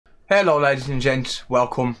Hello ladies and gents,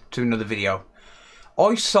 welcome to another video.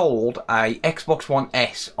 I sold a Xbox One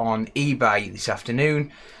S on eBay this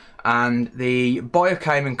afternoon and the buyer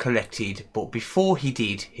came and collected, but before he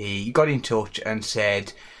did, he got in touch and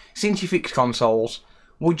said, since you fix consoles,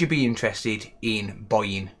 would you be interested in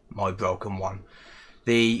buying my broken one?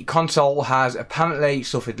 The console has apparently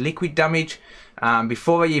suffered liquid damage, and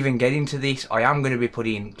before I even get into this, I am going to be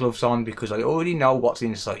putting gloves on because I already know what's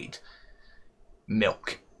inside.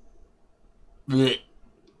 Milk. Blech.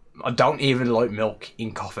 I don't even like milk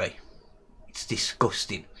in coffee. It's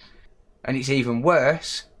disgusting. And it's even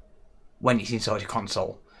worse when it's inside a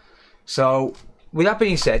console. So, with that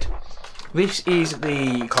being said, this is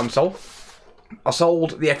the console. I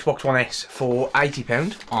sold the Xbox One S for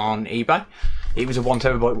 £80 on eBay. It was a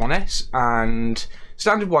 1TB One S and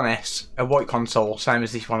standard One S, a white console, same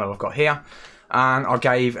as this one that I've got here. And I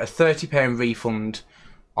gave a £30 refund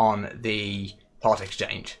on the part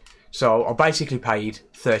exchange. So I basically paid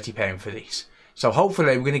 £30 for this. So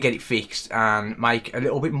hopefully we're going to get it fixed and make a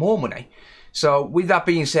little bit more money. So with that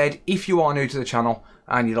being said, if you are new to the channel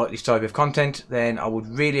and you like this type of content, then I would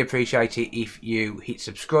really appreciate it if you hit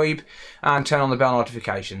subscribe and turn on the bell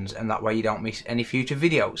notifications, and that way you don't miss any future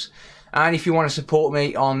videos. And if you want to support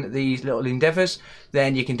me on these little endeavours,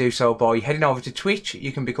 then you can do so by heading over to Twitch.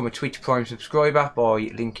 You can become a Twitch Prime subscriber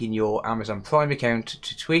by linking your Amazon Prime account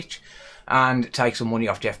to Twitch and take some money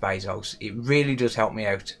off Jeff Bezos. It really does help me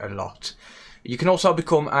out a lot. You can also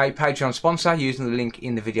become a Patreon sponsor using the link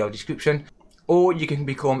in the video description, or you can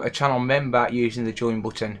become a channel member using the join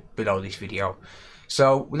button below this video.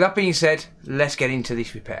 So with that being said, let's get into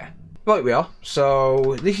this repair. Right we are,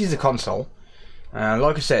 so this is the console.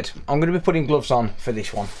 Like I said, I'm going to be putting gloves on for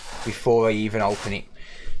this one before I even open it,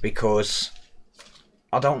 because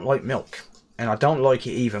I don't like milk, and I don't like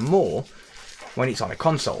it even more when it's on a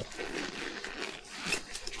console.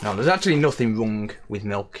 Now, there's actually nothing wrong with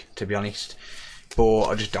milk, to be honest, but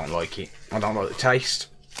I just don't like it. I don't like the taste,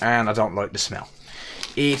 and I don't like the smell.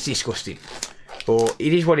 It's disgusting, but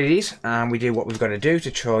it is what it is, and we do what we've got to do to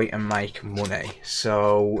try and make money.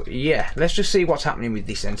 So, yeah, let's just see what's happening with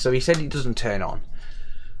this then. So he said it doesn't turn on.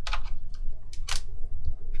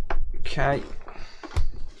 Okay.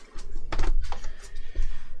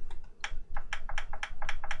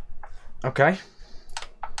 Okay.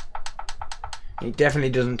 It definitely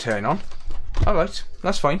doesn't turn on. Alright,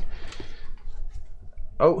 that's fine.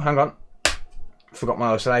 Oh, hang on. Forgot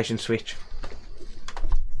my isolation switch.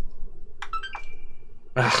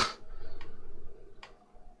 Ugh.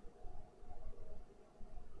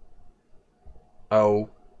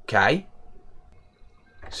 Okay.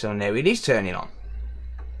 So now it is turning on.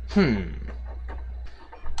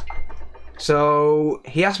 So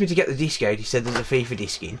he asked me to get the disc out. He said there's a FIFA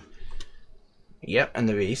disc in. Yep, and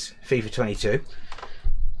there is. FIFA 22.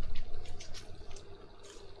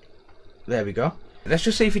 There we go. Let's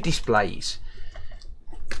just see if it displays.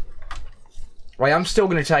 I am still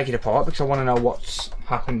going to take it apart because I want to know what's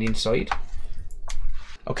happened inside.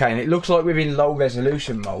 Okay, and it looks like we're in low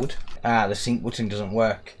resolution mode. Ah, the sync button doesn't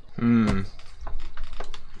work.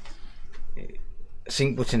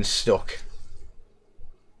 Sync button's stuck.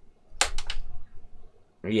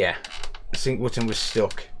 Yeah, the sync button was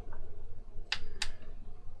stuck.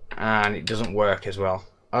 And it doesn't work as well.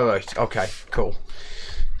 Alright, okay, cool.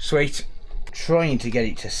 Sweet. Trying to get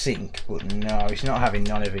it to sync, but no, it's not having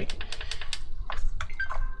none of it.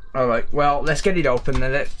 Alright, well, let's get it open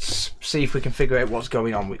and let's see if we can figure out what's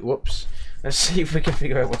going on with... Whoops. Let's see if we can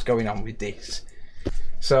figure out what's going on with this.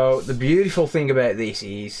 So, the beautiful thing about this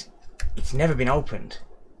is it's never been opened.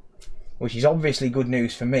 Which is obviously good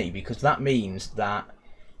news for me, because that means that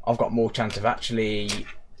I've got more chance of actually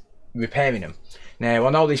repairing them. Now,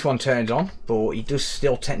 I know this one turns on, but it does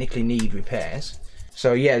still technically need repairs.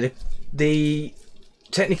 So yeah,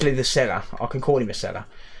 technically the seller, I can call him a seller,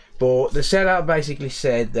 but the seller basically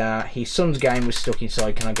said that his son's game was stuck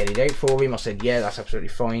inside. Can I get it out for him? I said, yeah, that's absolutely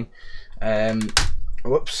fine.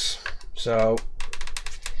 Whoops. So,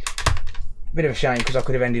 bit of a shame, because I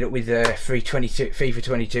could have ended up with a FIFA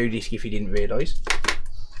 22 disc if he didn't realise.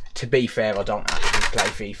 To be fair, I don't actually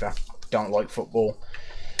play FIFA. Don't like football.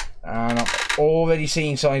 And I've already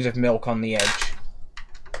seen signs of milk on the edge.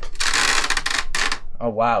 Oh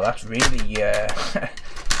wow, that's really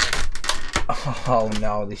oh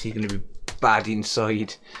no, this is going to be bad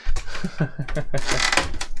inside.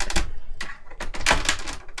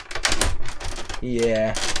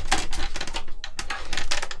 Yeah.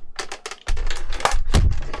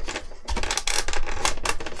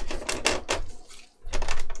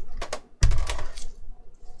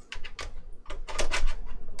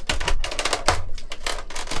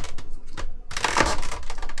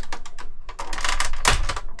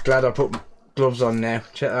 Glad I put gloves on now.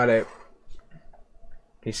 Check that out.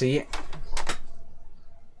 Can you see it?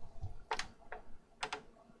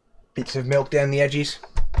 Bits of milk down the edges.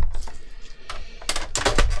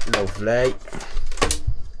 Lovely.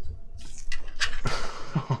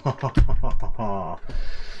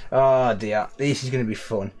 Oh dear, this is going to be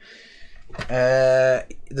fun.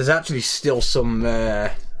 There's actually still some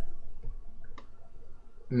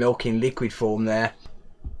milk in liquid form there.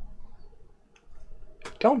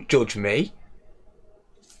 Don't judge me.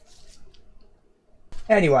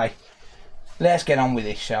 Anyway, let's get on with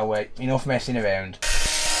this, shall we? Enough messing around.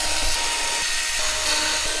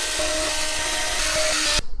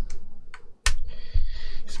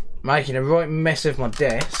 Making a right mess of my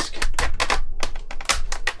desk.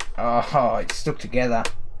 Oh, it's stuck together.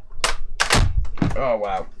 Oh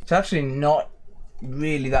wow. It's actually not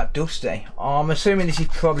really that dusty. I'm assuming this is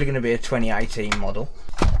probably going to be a 2018 model.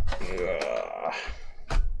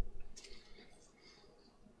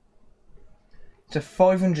 It's a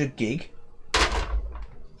 500 gig.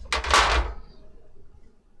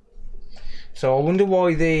 So I wonder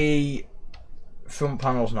why the front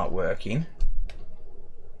panel's not working.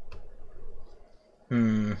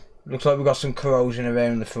 Looks like we've got some corrosion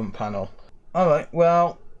around the front panel. Alright,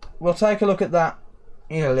 well, we'll take a look at that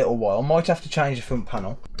in a little while. Might have to change the front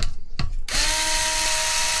panel.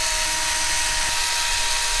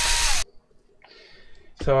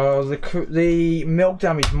 So the milk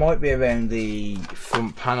damage might be around the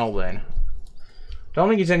front panel then. Don't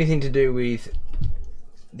think it's anything to do with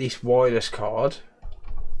this wireless card.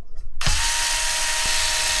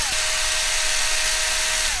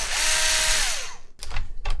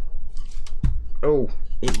 Oh,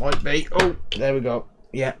 it might be. Oh, there we go.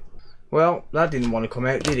 Yeah. Well, that didn't want to come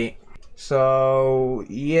out, did it? So,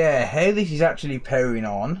 yeah, how this is actually powering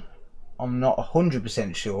on, I'm not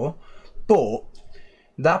 100% sure. But,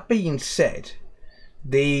 that being said,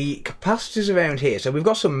 the capacitors around here, so we've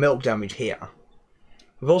got some milk damage here.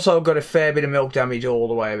 We've also got a fair bit of milk damage all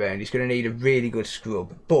the way around. It's going to need a really good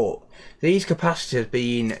scrub. But, these capacitors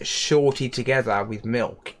being shorted together with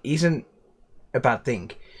milk isn't a bad thing.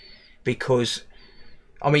 Because,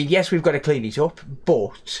 I mean, yes, we've got to clean it up,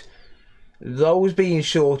 but those being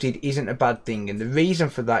shorted isn't a bad thing. And the reason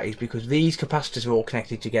for that is because these capacitors are all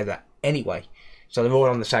connected together anyway. So they're all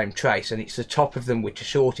on the same trace, and it's the top of them which are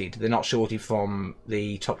shorted. They're not shorted from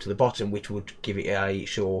the top to the bottom, which would give it a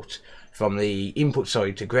short from the input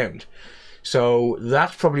side to ground. So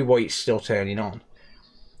that's probably why it's still turning on.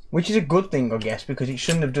 Which is a good thing, I guess, because it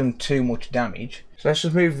shouldn't have done too much damage. So let's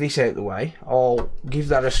just move this out of the way. I'll give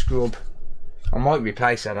that a scrub. I might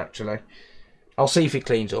replace that actually. I'll see if it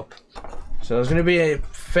cleans up. So there's going to be a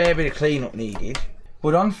fair bit of cleanup needed.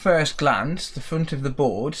 But on first glance, the front of the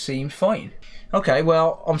board seems fine. Okay,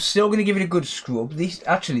 well, I'm still going to give it a good scrub.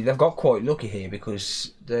 Actually, they've got quite lucky here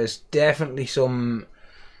because there's definitely some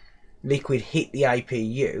liquid hit the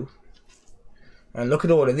APU. And look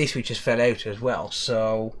at all of this which has fell out as well.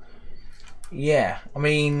 So, yeah. I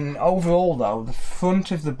mean, overall though, the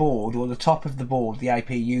front of the board, or the top of the board, the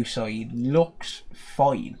APU side, looks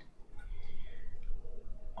fine.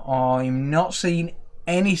 I'm not seeing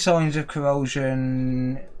any signs of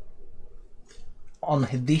corrosion on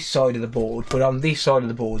this side of the board, but on this side of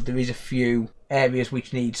the board there is a few areas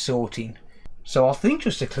which need sorting. So I think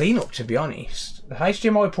just a clean up, to be honest. The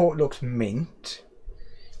HDMI port looks mint.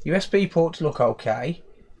 USB ports look okay.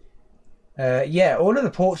 Yeah, all of the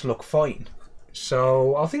ports look fine.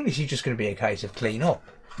 So I think this is just going to be a case of clean up,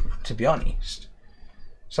 to be honest.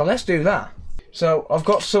 So let's do that. So I've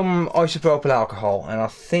got some isopropyl alcohol, and I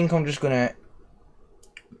think I'm just going to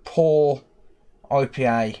pour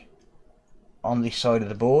IPA on this side of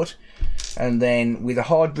the board, and then with a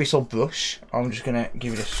hard bristle brush I'm just going to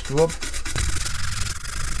give it a scrub.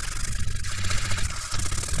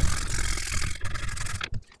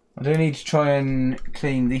 I do need to try and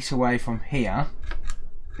clean this away from here.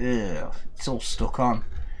 Ugh, it's all stuck on.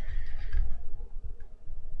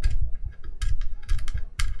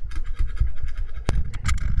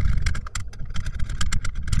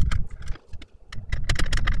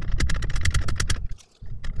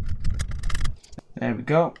 There we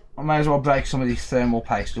go. I may as well break some of this thermal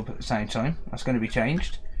paste up at the same time. That's going to be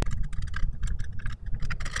changed.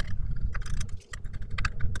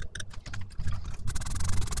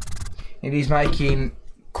 It is making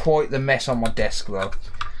quite the mess on my desk though.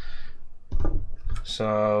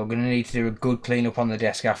 So I'm going to need to do a good clean up on the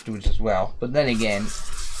desk afterwards as well. But then again,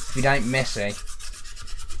 if it ain't messy,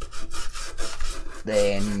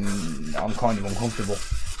 then I'm kind of uncomfortable.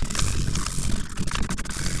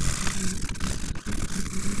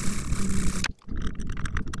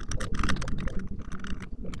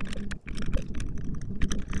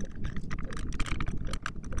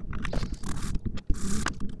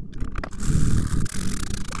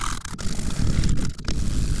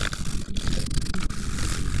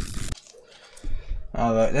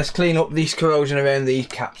 Alright, let's clean up this corrosion around these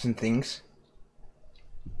caps and things.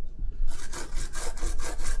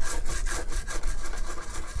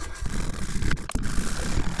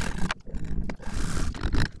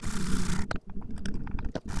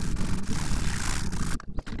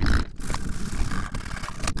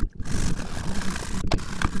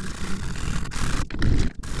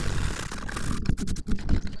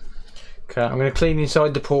 Okay, I'm going to clean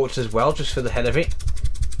inside the ports as well, just for the head of it.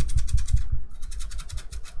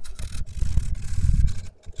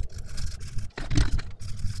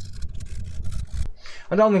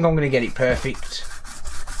 I don't think I'm going to get it perfect.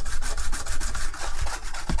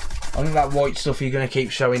 I think that white stuff is going to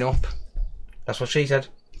keep showing up. That's what she said.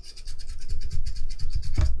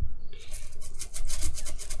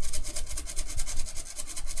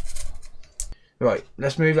 Right,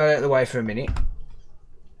 let's move that out of the way for a minute.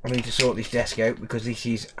 I need to sort this desk out because this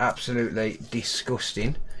is absolutely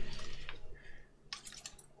disgusting.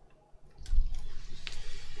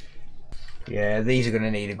 Yeah, these are going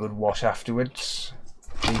to need a good wash afterwards.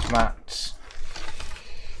 These mats.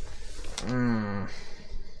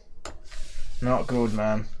 Not good,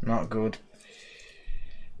 man. Not good.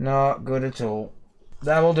 Not good at all.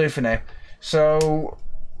 That will do for now. So,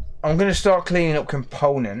 I'm going to start cleaning up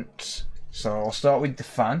components. So, I'll start with the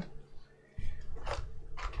fan.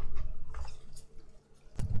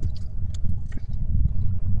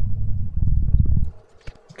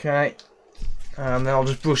 Okay, and then I'll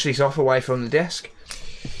just brush this off away from the desk.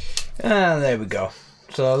 And there we go.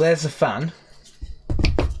 So there's the fan.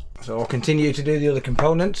 So I'll continue to do the other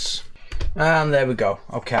components. And there we go.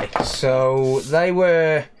 Okay, so they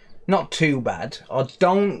were not too bad. I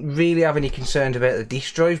don't really have any concerns about the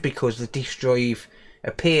disk drive because the disk drive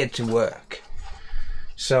appeared to work.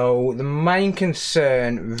 So the main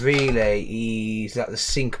concern really is that the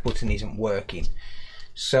sync button isn't working.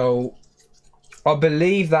 So I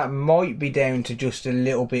believe that might be down to just a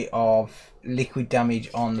little bit of liquid damage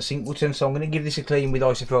on the sync button, so I'm going to give this a clean with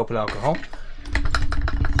isopropyl alcohol.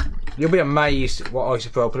 You'll be amazed what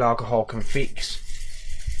isopropyl alcohol can fix.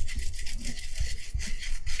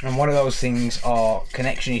 And one of those things are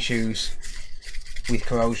connection issues with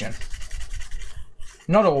corrosion.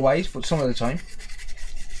 Not always, but some of the time.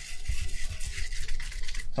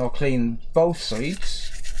 I'll clean both sides.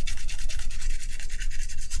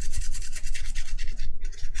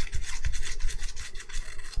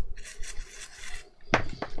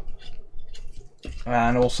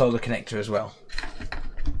 And also the connector as well.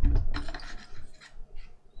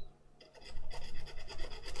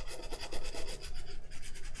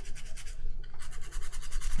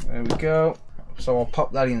 There we go. So I'll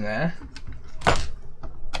pop that in there.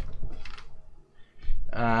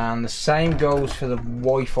 And the same goes for the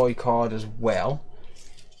Wi-Fi card as well.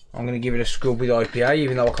 I'm going to give it a scrub with IPA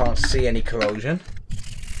even though I can't see any corrosion.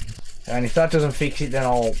 And if that doesn't fix it, then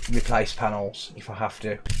I'll replace panels if I have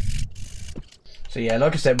to. So yeah,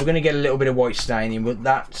 like I said, we're going to get a little bit of white staining, but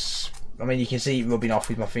that's, I mean, you can see it rubbing off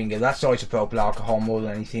with my finger. That's isopropyl alcohol more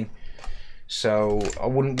than anything. So I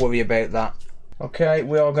wouldn't worry about that. Okay,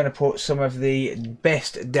 we are going to put some of the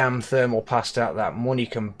best damn thermal pasta that money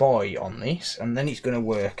can buy on this, and then it's going to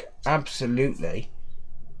work absolutely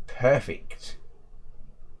perfect.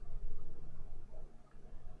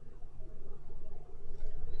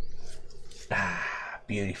 Ah,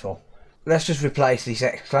 beautiful. Let's just replace this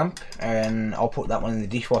X clamp and I'll put that one in the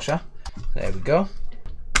dishwasher. There we go.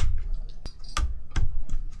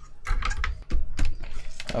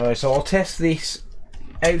 Alright, so I'll test this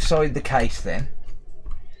outside the case then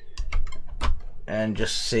and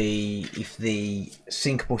just see if the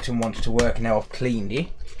sync button wants to work now I've cleaned it,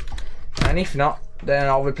 and if not, then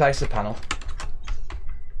I'll replace the panel.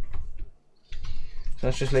 So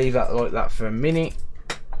let's just leave that like that for a minute.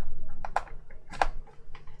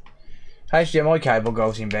 HDMI cable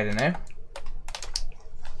goes in better now.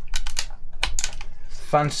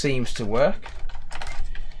 Fan seems to work.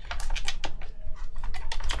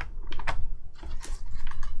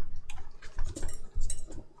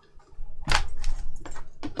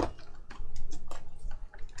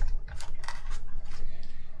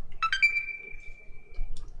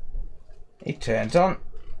 It turns on.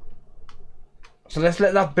 So let's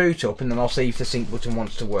let that boot up and then I'll see if the sync button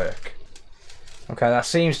wants to work. Okay, that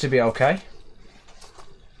seems to be okay.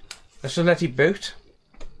 Let's just let it boot.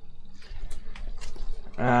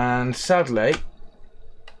 And sadly,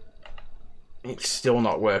 it's still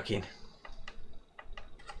not working.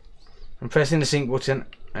 I'm pressing the sync button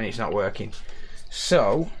and it's not working.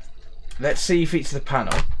 So, let's see if it's the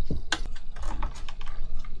panel.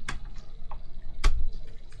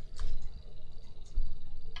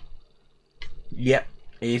 Yep,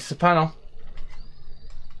 it's the panel.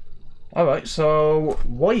 Alright, so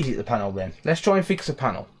why is it the panel then? Let's try and fix the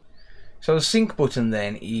panel. So the sync button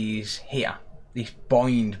then is here. This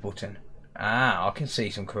bind button. Ah, I can see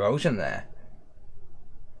some corrosion there.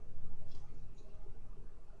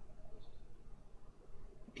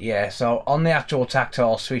 Yeah, so on the actual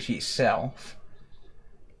tactile switch itself,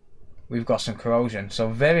 we've got some corrosion. So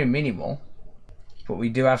very minimal, but we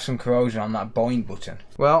do have some corrosion on that bind button.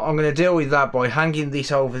 Well, I'm going to deal with that by hanging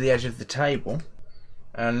this over the edge of the table.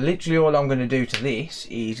 And literally all I'm going to do to this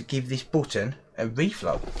is give this button a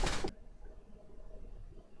reflow.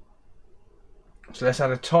 So let's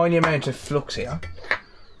add a tiny amount of flux here.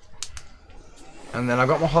 And then I've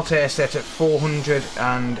got my hot air set at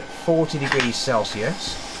 440 degrees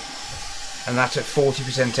Celsius. And that's at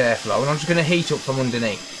 40% airflow. And I'm just going to heat up from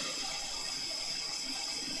underneath.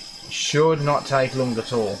 Should not take long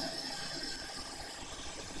at all.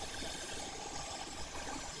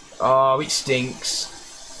 Oh, it stinks.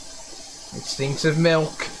 It stinks of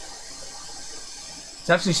milk. It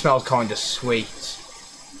actually smells kind of sweet.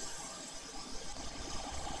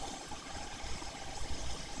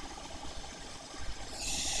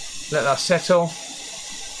 Let that settle.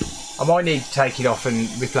 I might need to take it off and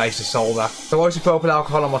replace the solder. So isopropyl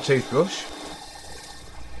alcohol on my toothbrush.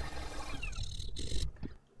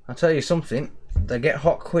 I'll tell you something, they get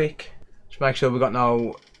hot quick. Just make sure we've got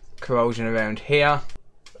no corrosion around here.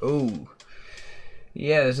 Ooh.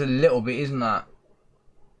 Yeah, there's a little bit, isn't that?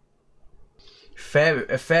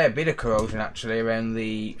 A fair bit of corrosion actually around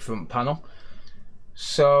the front panel.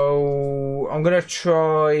 So I'm going to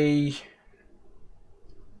try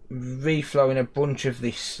reflowing a bunch of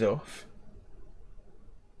this stuff.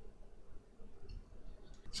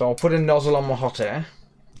 So I'll put a nozzle on my hot air.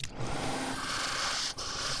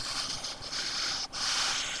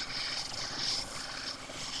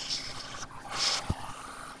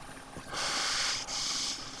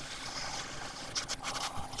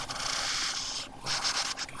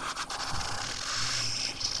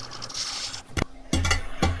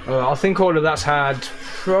 I think all of that's had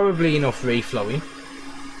probably enough reflowing.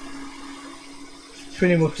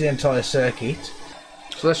 Pretty much the entire circuit.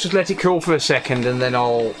 So let's just let it cool for a second and then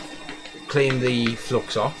I'll clean the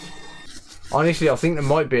flux off. Honestly, I think there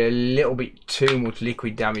might be a little bit too much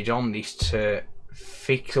liquid damage on this to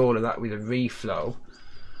fix all of that with a reflow.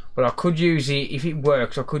 But I could use it, if it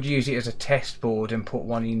works, I could use it as a test board and put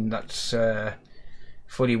one in that's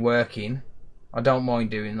fully working. I don't mind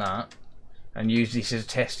doing that. And use this as a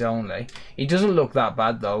test only. It doesn't look that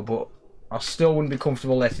bad though, but I still wouldn't be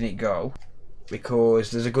comfortable letting it go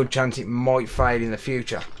because there's a good chance it might fail in the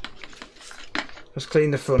future. Let's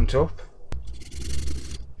clean the front up.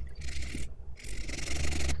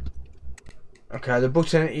 Okay, the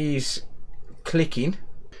button is clicking.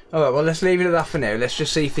 Alright, well let's leave it at that for now. Let's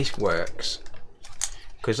just see if this works.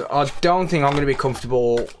 Because I don't think I'm going to be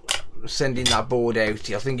comfortable sending that board out.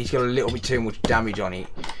 I think it's got a little bit too much damage on it.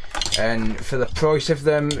 And for the price of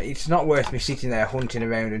them, it's not worth me sitting there hunting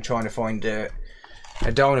around and trying to find a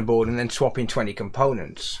donor board and then swapping 20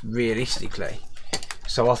 components, realistically.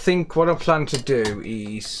 So I think what I plan to do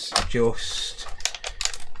is just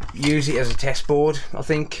use it as a test board, I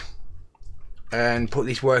think, and put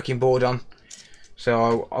this working board on.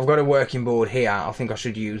 So I've got a working board here, I think I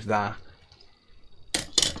should use that.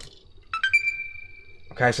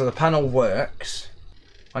 Okay, so the panel works.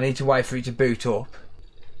 I need to wait for it to boot up.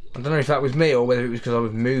 I don't know if that was me or whether it was because I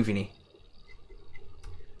was moving it.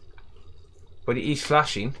 But it is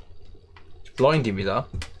flashing. It's blinding me though.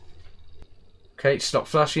 Okay, it stopped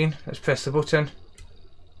flashing. Let's press the button.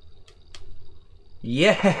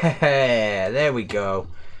 Yeah, there we go.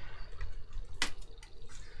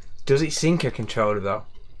 Does it sync a controller though?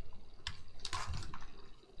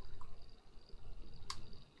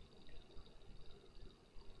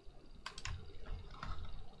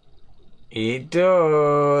 It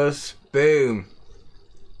does. Boom.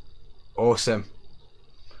 Awesome.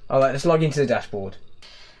 Alright, let's log into the dashboard.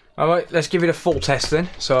 Alright, let's give it a full test then.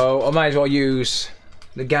 So I may as well use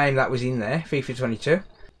the game that was in there, FIFA 22.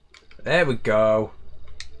 There we go.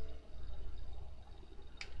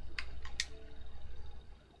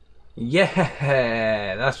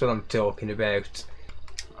 Yeah, that's what I'm talking about.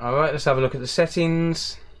 Alright, let's have a look at the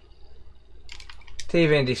settings.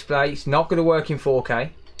 TV and display. It's not going to work in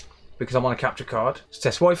 4K. Because I'm on a capture card. Let's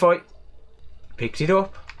test Wi-Fi. Picked it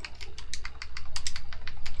up.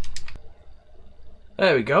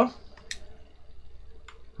 There we go.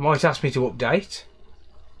 Might ask me to update,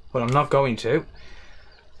 but I'm not going to.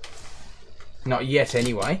 Not yet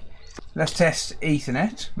anyway. Let's test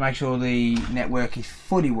Ethernet. Make sure the network is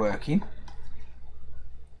fully working.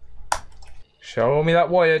 Show me that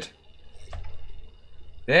wired.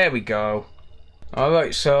 There we go.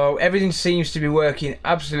 Alright, so everything seems to be working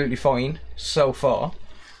absolutely fine so far.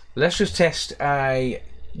 Let's just test a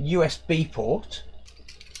USB port.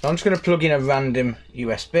 So I'm just going to plug in a random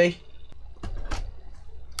USB.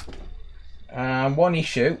 And one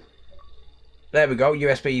issue. There we go,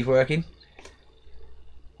 USB is working.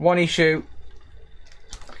 One issue.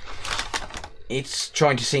 It's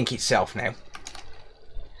trying to sync itself now.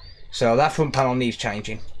 So that front panel needs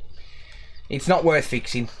changing. It's not worth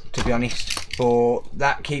fixing, to be honest, but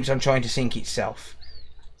that keeps on trying to sync itself.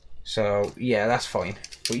 So yeah, that's fine.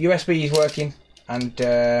 But USB is working, and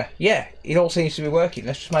yeah, it all seems to be working.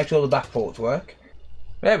 Let's just make sure the back ports work.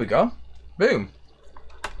 There we go. Boom.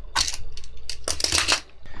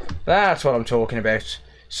 That's what I'm talking about.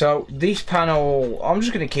 So this panel, I'm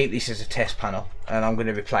just going to keep this as a test panel, and I'm going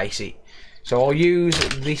to replace it. So I'll use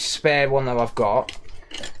this spare one that I've got,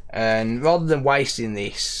 and rather than wasting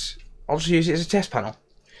this, I'll just use it as a test panel,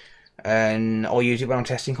 and I'll use it when I'm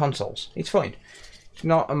testing consoles. It's fine. It's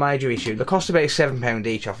not a major issue. They cost about £7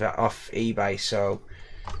 each off eBay, so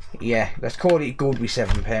yeah, let's call it good with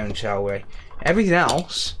 £7, shall we? Everything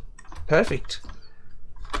else, perfect.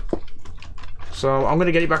 So I'm going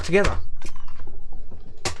to get it back together.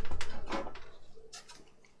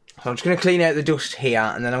 So I'm just going to clean out the dust here,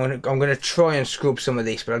 and then I'm going to try and scrub some of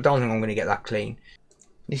this, but I don't think I'm going to get that clean.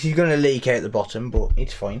 This is going to leak out the bottom, but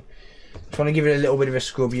it's fine. Just want to give it a little bit of a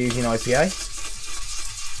scrub using IPA.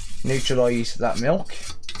 Neutralise that milk.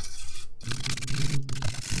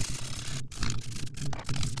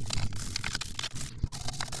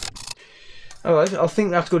 Alright, I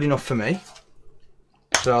think that's good enough for me.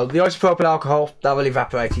 So the isopropyl alcohol, that will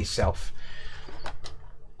evaporate itself.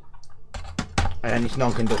 And it's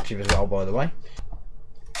non-conductive as well, by the way.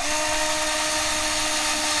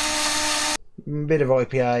 Bit of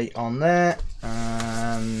IPA on there,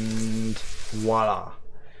 and voila.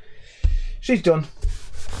 She's done.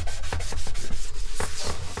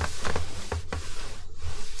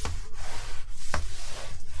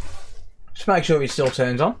 Just make sure it still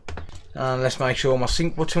turns on. And let's make sure my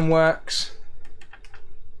sync button works.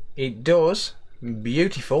 It does.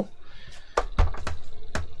 Beautiful.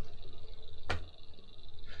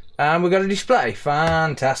 And we've got a display.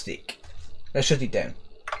 Fantastic. Let's shut it down.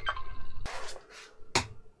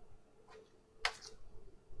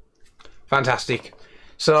 Fantastic.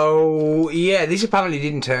 So yeah, this apparently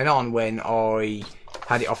didn't turn on when I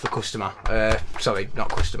had it off the customer. Sorry, not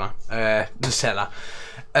customer. The seller.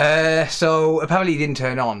 So apparently it didn't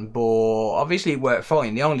turn on, but obviously it worked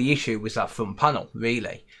fine. The only issue was that front panel,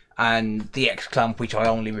 really, and the X clamp, which I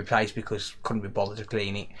only replaced because couldn't be bothered to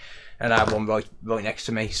clean it, and I had one right next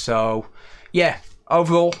to me. So yeah,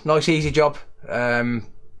 overall, nice easy job.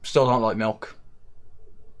 Still don't like milk.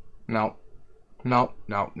 No.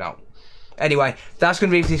 Anyway, that's going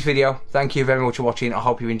to be for this video. Thank you very much for watching. I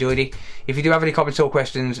hope you enjoyed it. If you do have any comments or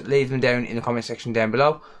questions, leave them down in the comment section down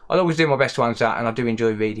below. I'll always do my best to answer, and I do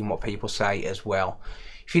enjoy reading what people say as well.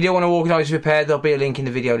 If you do want to organise a repair, there'll be a link in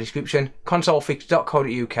the video description.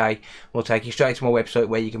 consolefix.co.uk will take you straight to my website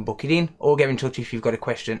where you can book it in, or get in touch if you've got a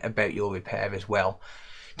question about your repair as well.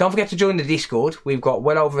 Don't forget to join the Discord. We've got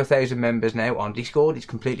well over 1,000 members now on Discord. It's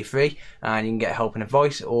completely free, and you can get help and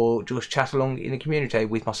advice, or just chat along in the community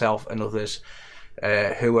with myself and others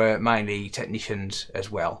who are mainly technicians as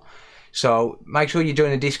well. So make sure you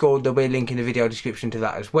join the Discord. There'll be a link in the video description to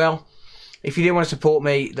that as well. If you do want to support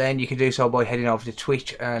me, then you can do so by heading over to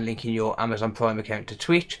Twitch and linking your Amazon Prime account to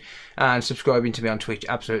Twitch, and subscribing to me on Twitch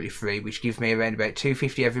absolutely free, which gives me around about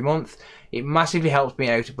 $2.50 every month. It massively helps me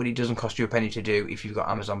out, but it doesn't cost you a penny to do if you've got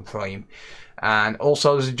Amazon Prime. And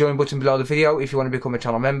also there's a join button below the video if you want to become a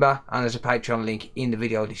channel member, and there's a Patreon link in the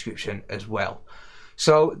video description as well.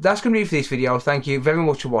 So that's going to be it for this video. Thank you very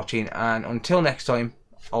much for watching, and until next time,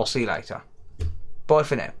 I'll see you later. Bye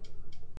for now.